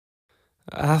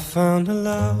I found a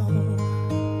love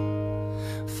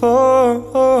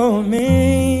for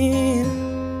me,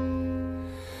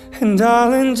 and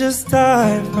darling, just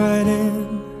dive right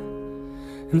in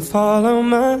and follow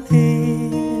my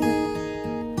lead.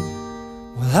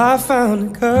 Well, I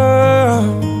found a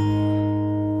girl,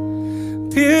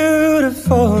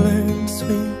 beautiful and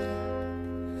sweet.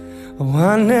 Oh,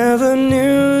 I never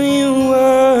knew you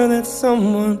were that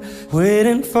someone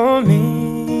waiting for me.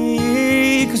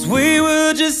 'Cause we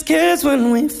were just kids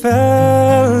when we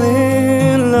fell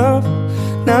in love.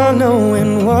 Now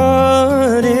knowing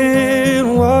what it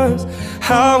was,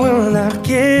 how will I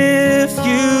give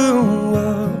you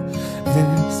up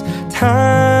this time?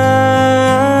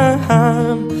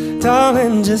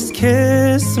 Darling, just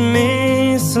kiss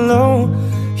me slow.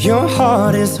 Your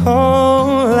heart is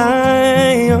whole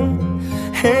I am,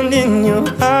 and in your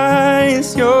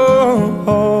eyes you're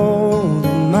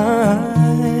holding mine.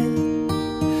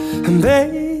 And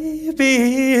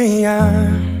baby,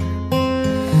 I'm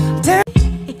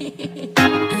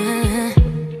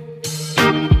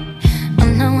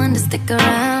no one to stick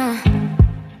around.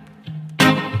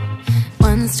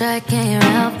 One strike and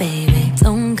you're out, baby.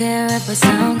 Don't care if I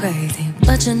sound crazy,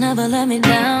 but you never let me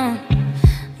down.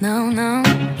 No, no,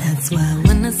 that's why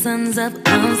when the sun's up,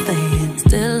 I'm staying,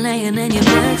 still laying in your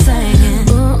bed singing.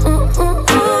 Ooh, ooh, ooh,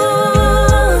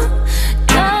 ooh.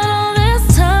 Got all this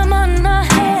time on our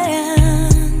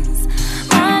hands,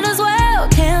 might as well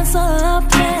cancel our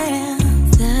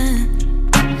plans.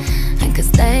 Yeah, I could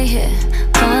stay here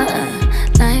for a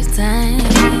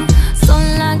lifetime. So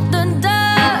lock the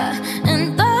door and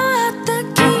throw out the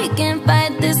key. Can't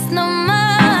fight this no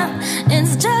more.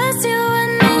 It's just you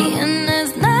and me, and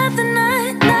there's nothing I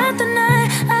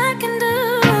can do.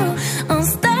 I'm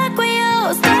stuck with you,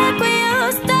 stuck with you,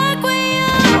 stuck with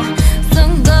you. So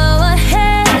go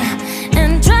ahead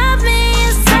and drive me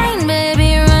insane, baby,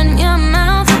 run your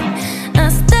mouth. I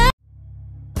stay.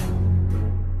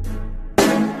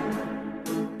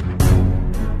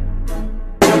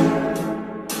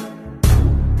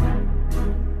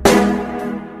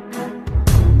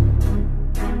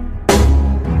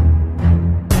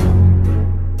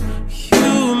 You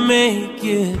make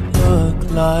it look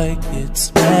like it's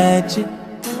magic.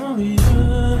 Oh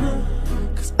yeah.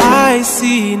 'Cause I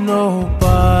see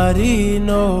nobody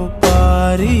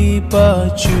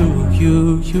but you.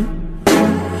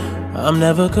 I'm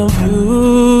never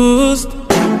confused.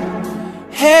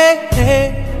 Hey, hey,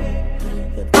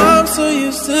 I'm so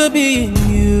used to being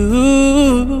you.